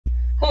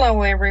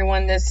Hello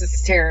everyone, this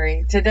is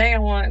Terry. Today I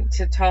want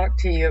to talk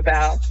to you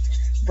about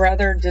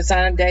Brother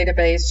Design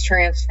Database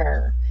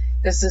Transfer.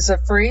 This is a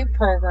free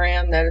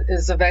program that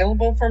is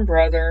available from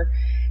Brother,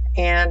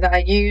 and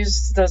I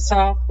use the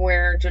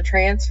software to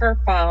transfer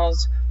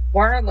files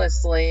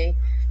wirelessly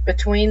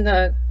between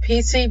the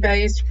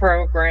PC-based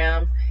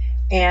program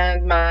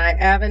and my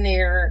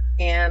Avenir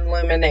and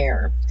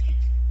Luminaire.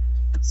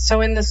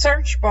 So in the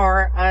search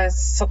bar, I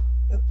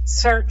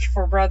search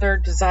for Brother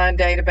Design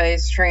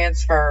Database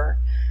Transfer.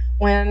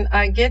 When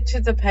I get to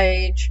the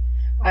page,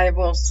 I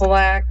will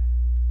select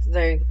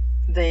the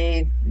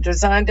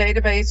Design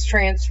Database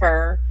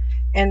Transfer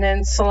and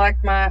then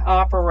select my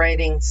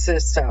operating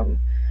system.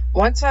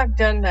 Once I've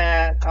done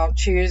that, I'll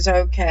choose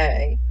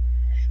OK.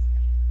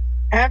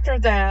 After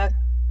that,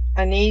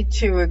 I need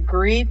to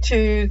agree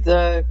to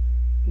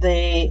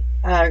the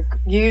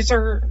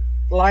user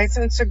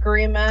license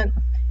agreement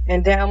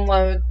and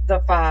download the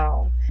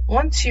file.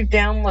 Once you've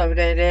downloaded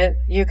it,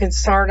 you can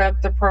start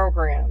up the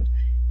program.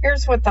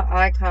 Here's what the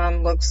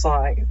icon looks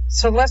like.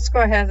 So let's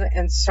go ahead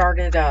and start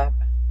it up.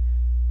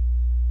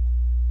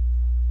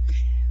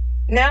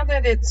 Now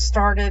that it's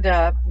started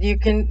up, you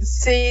can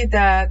see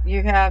that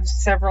you have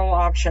several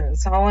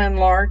options. I'll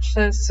enlarge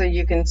this so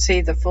you can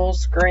see the full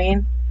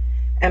screen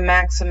and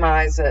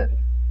maximize it.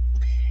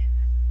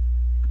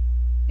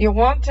 You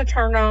want to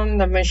turn on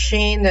the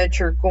machine that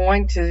you're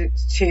going to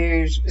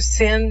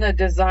send the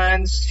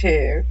designs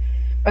to.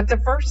 But the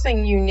first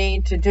thing you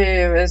need to do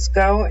is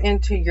go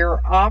into your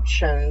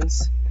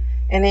options,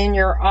 and in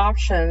your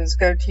options,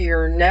 go to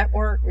your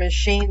network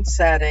machine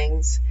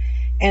settings,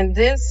 and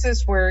this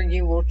is where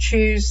you will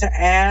choose to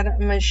add a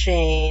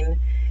machine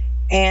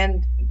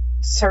and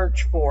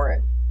search for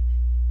it.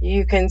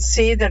 You can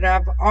see that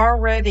I've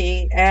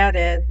already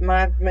added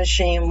my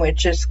machine,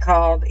 which is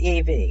called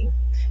Evie,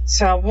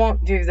 so I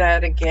won't do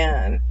that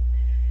again.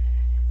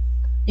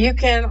 You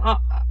can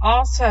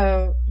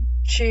also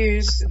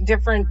choose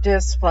different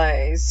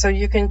displays, so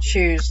you can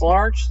choose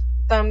large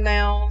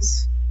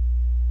thumbnails,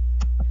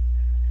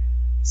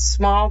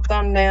 small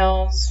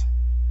thumbnails,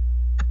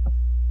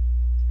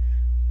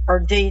 or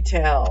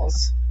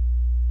details.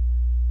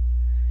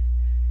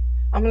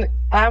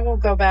 I will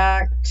go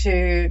back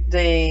to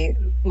the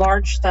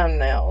large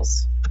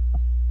thumbnails.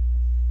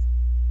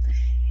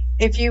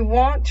 If you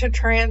want to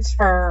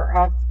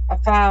transfer a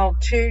file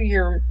to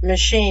your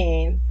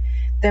machine,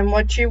 then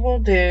what you will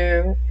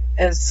do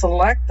is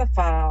select the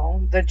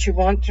file that you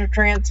want to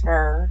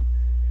transfer.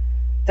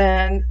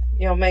 Then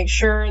you'll make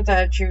sure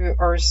that you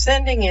are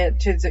sending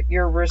it to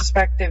your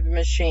respective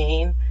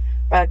machine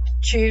by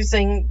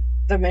choosing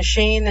the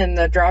machine in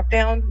the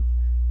drop-down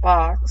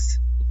box.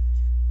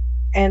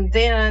 And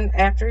then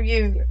after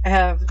you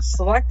have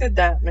selected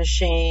that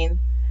machine,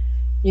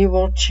 you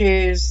will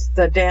choose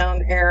the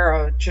down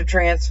arrow to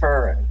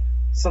transfer it.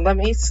 So let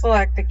me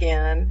select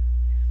again.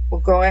 We'll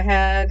go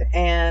ahead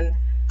and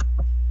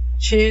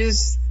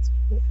choose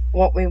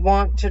what we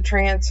want to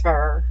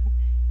transfer,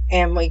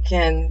 and we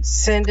can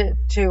send it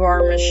to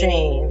our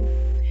machine.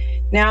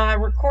 Now, I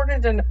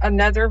recorded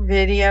another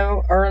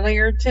video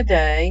earlier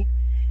today,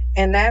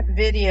 and that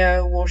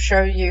video will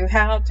show you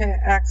how to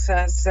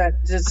access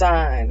that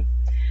design.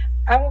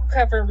 I will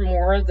cover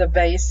more of the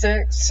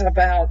basics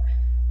about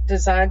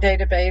Design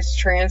Database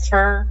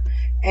Transfer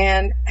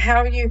and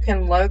how you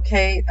can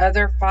locate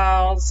other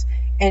files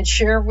and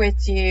share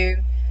with you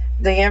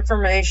the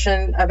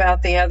information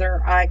about the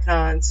other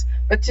icons.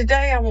 But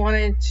today I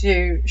wanted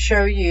to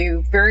show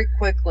you very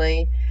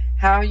quickly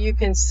how you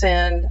can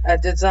send a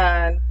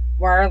design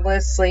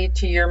wirelessly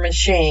to your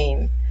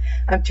machine.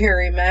 I'm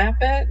Terry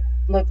Maffitt.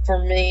 Look for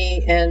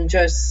me in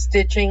Just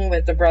Stitching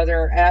with the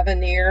Brother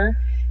Avenir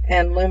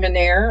and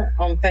Luminaire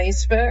on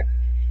Facebook.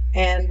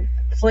 And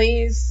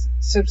please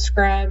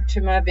subscribe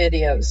to my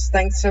videos.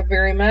 Thanks so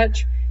very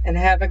much and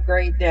have a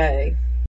great day.